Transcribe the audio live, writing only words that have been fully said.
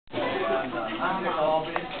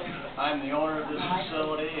I'm the owner of this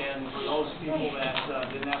facility, and for those people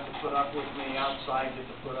that didn't have to put up with me outside, get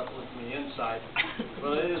to put up with me inside.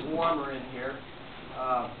 Well, it is warmer in here.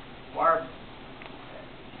 Barb,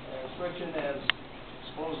 as Gretchen, as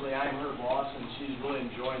supposedly I'm her boss, and she's really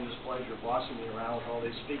enjoying this pleasure of bossing me around with all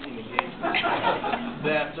these speaking engagements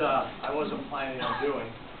that I wasn't planning on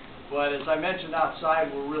doing. But as I mentioned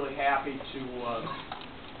outside, we're really happy to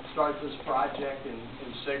start this project in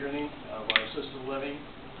Sigourney of our assisted living,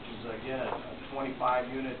 which is again a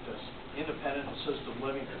 25-unit independent assisted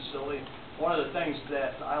living facility. One of the things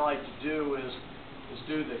that I like to do is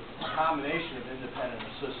do the combination of independent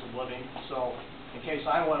assisted living. So in case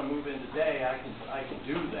I want to move in today, I can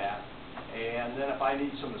do that. And then if I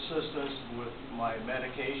need some assistance with my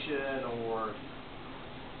medication or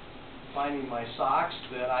finding my socks,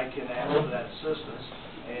 then I can ask for that assistance.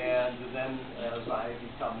 And then as I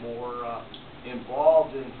become more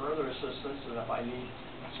involved in further assistance, and if I need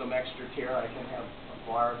some extra care, I can have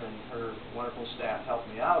Barb and her wonderful staff help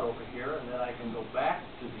me out over here, and then I can go back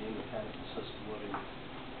to the independent assisted living.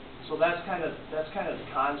 So that's kind of the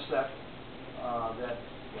concept that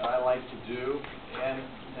I like to do. And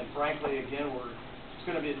frankly, again, it's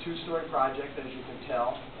going to be a two-story project, as you can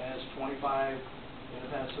tell, and it's 25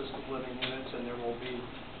 independent assisted living units, and there will be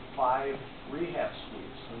 5 rehab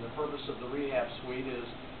suites. And the purpose of the rehab suite is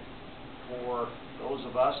for those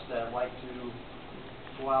of us that like to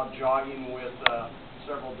go out jogging with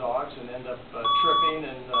several dogs and end up tripping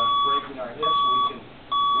and breaking our hips.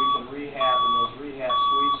 We can rehab in those rehab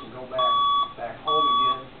suites and go back home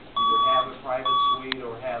again. Either have a private suite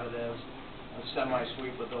or have it as a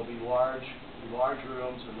semi-suite, but they'll be large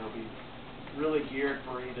rooms, and they'll be really geared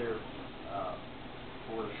for either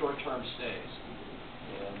for short-term stays.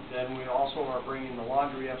 And then we also are bringing the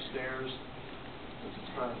laundry upstairs, since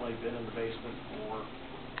it's currently been in the basement for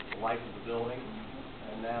the life of the building,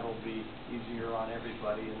 and that'll be easier on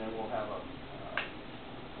everybody. And then we'll have a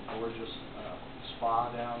gorgeous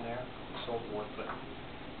spa down there and so forth.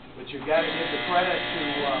 But you've got to give the credit to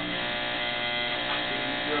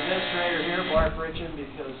your administrator here, Barb Richin,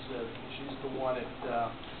 because she's the one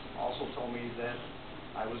that also told me that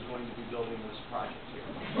I was going to be building this project here.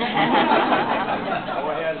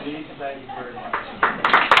 Go ahead, Dee. Thank you very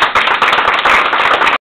much.